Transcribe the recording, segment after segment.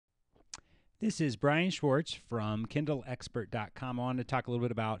This is Brian Schwartz from KindleExpert.com. I wanted to talk a little bit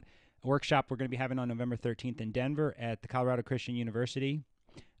about a workshop we're going to be having on November 13th in Denver at the Colorado Christian University,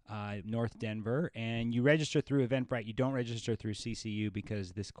 North Denver. And you register through Eventbrite. You don't register through CCU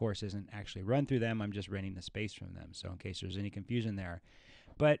because this course isn't actually run through them. I'm just renting the space from them, so in case there's any confusion there.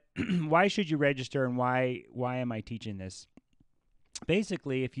 But why should you register, and why am I teaching this?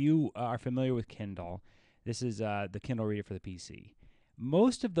 Basically, if you are familiar with Kindle, this is the Kindle Reader for the PC.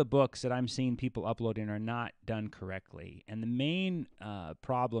 Most of the books that I'm seeing people uploading are not done correctly. And the main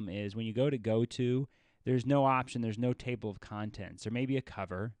problem is when you go to, there's no option, there's no table of contents. There may be a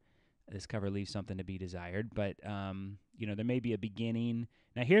cover. This cover leaves something to be desired, but there may be a beginning.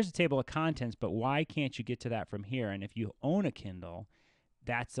 Now here's the table of contents, but why can't you get to that from here? And if you own a Kindle,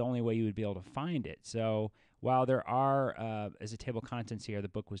 that's the only way you would be able to find it. So while there are, as a table of contents here, the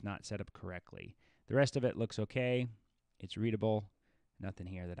book was not set up correctly. The rest of it looks okay. It's readable. Nothing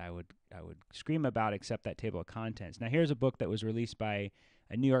here that I would scream about except that table of contents. Now here's a book that was released by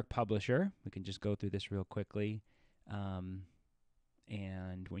a New York publisher. We can just go through this real quickly. And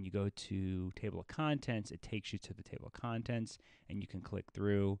when you go to table of contents, it takes you to the table of contents, and you can click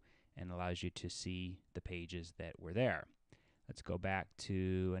through and allows you to see the pages that were there. Let's go back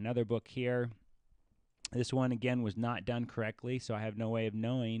to another book here. This one, again, was not done correctly, so I have no way of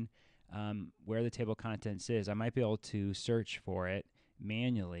knowing where the table of contents is. I might be able to search for it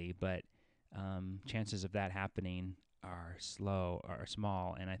manually, but chances of that happening are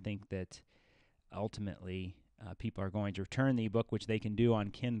small, and I think that ultimately people are going to return the ebook, which they can do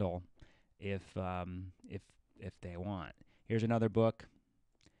on Kindle if they want. Here's another book,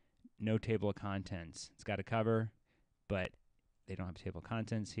 no table of contents. It's got a cover, but they don't have a table of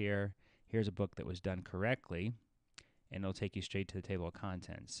contents here. Here's a book that was done correctly, and it'll take you straight to the table of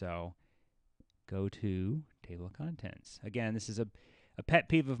contents. So go to table of contents. Again, this is a pet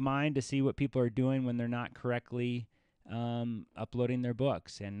peeve of mine to see what people are doing when they're not correctly uploading their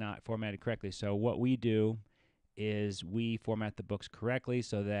books and not formatted correctly. So what we do is we format the books correctly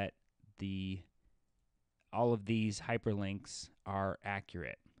so that all of these hyperlinks are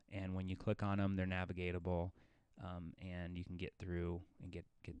accurate. And when you click on them, they're navigatable, and you can get through and get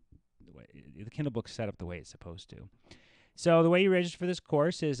the Kindle book set up the way it's supposed to. So the way you register for this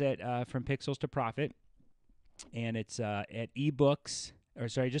course is at From Pixels to Profit. And it's at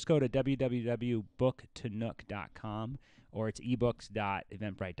just go to www.booktonook.com, or it's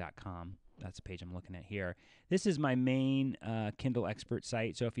ebooks.eventbrite.com. That's the page I'm looking at here. This is my main Kindle Expert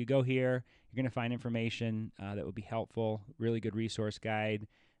site. So if you go here, you're going to find information that will be helpful, really good resource guide,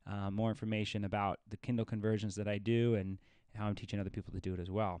 more information about the Kindle conversions that I do and how I'm teaching other people to do it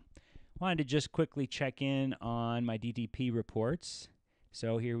as well. Wanted to just quickly check in on my DTP reports.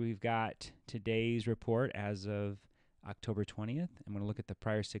 So here we've got today's report as of October 20th. I'm going to look at the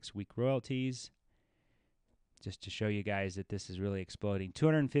prior 6-week royalties just to show you guys that this is really exploding.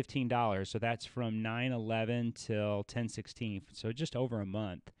 $215, so that's from 9/11 till 10/16, so just over a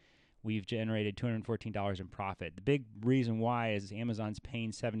month. We've generated $214 in profit. The big reason why is Amazon's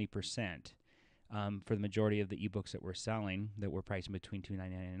paying 70% for the majority of the ebooks that we're selling, that we're pricing between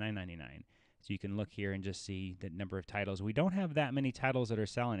 $2.99 and $9.99. So you can look here and just see the number of titles. We don't have that many titles that are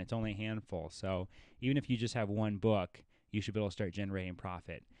selling. It's only a handful. So even if you just have one book, you should be able to start generating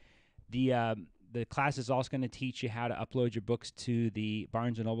profit. The class is also going to teach you how to upload your books to the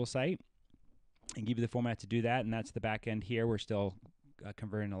Barnes & Noble site and give you the format to do that, and that's the back end here. We're still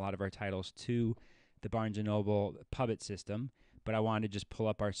converting a lot of our titles to the Barnes & Noble Pubit system, but I wanted to just pull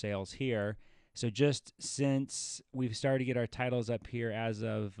up our sales here. So just since we've started to get our titles up here as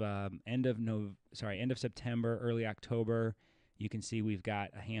of end of September, early October, you can see we've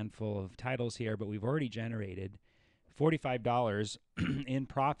got a handful of titles here, but we've already generated $45 in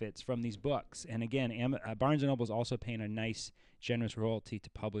profits from these books. And again, Barnes & Noble is also paying a nice, generous royalty to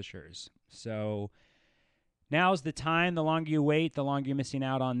publishers. So now's the time. The longer you wait, the longer you're missing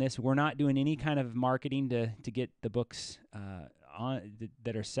out on this. We're not doing any kind of marketing to get the books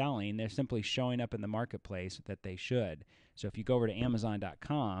that are selling. They're simply showing up in the marketplace that they should. So if you go over to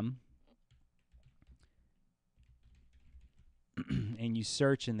Amazon.com and you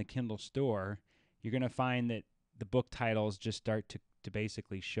search in the Kindle store, you're going to find that the book titles just start to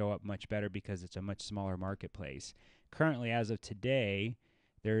basically show up much better because it's a much smaller marketplace. Currently, as of today,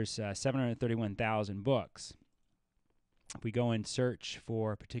 there's 731,000 books. If we go and search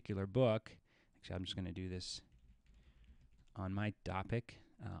for a particular book, actually I'm just going to do this on my topic,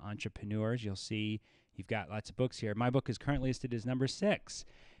 entrepreneurs, you'll see you've got lots of books here. My book is currently listed as number 6.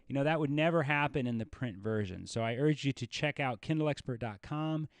 You know, that would never happen in the print version. So I urge you to check out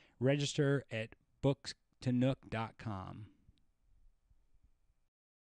KindleExpert.com, register at bookstonook.com.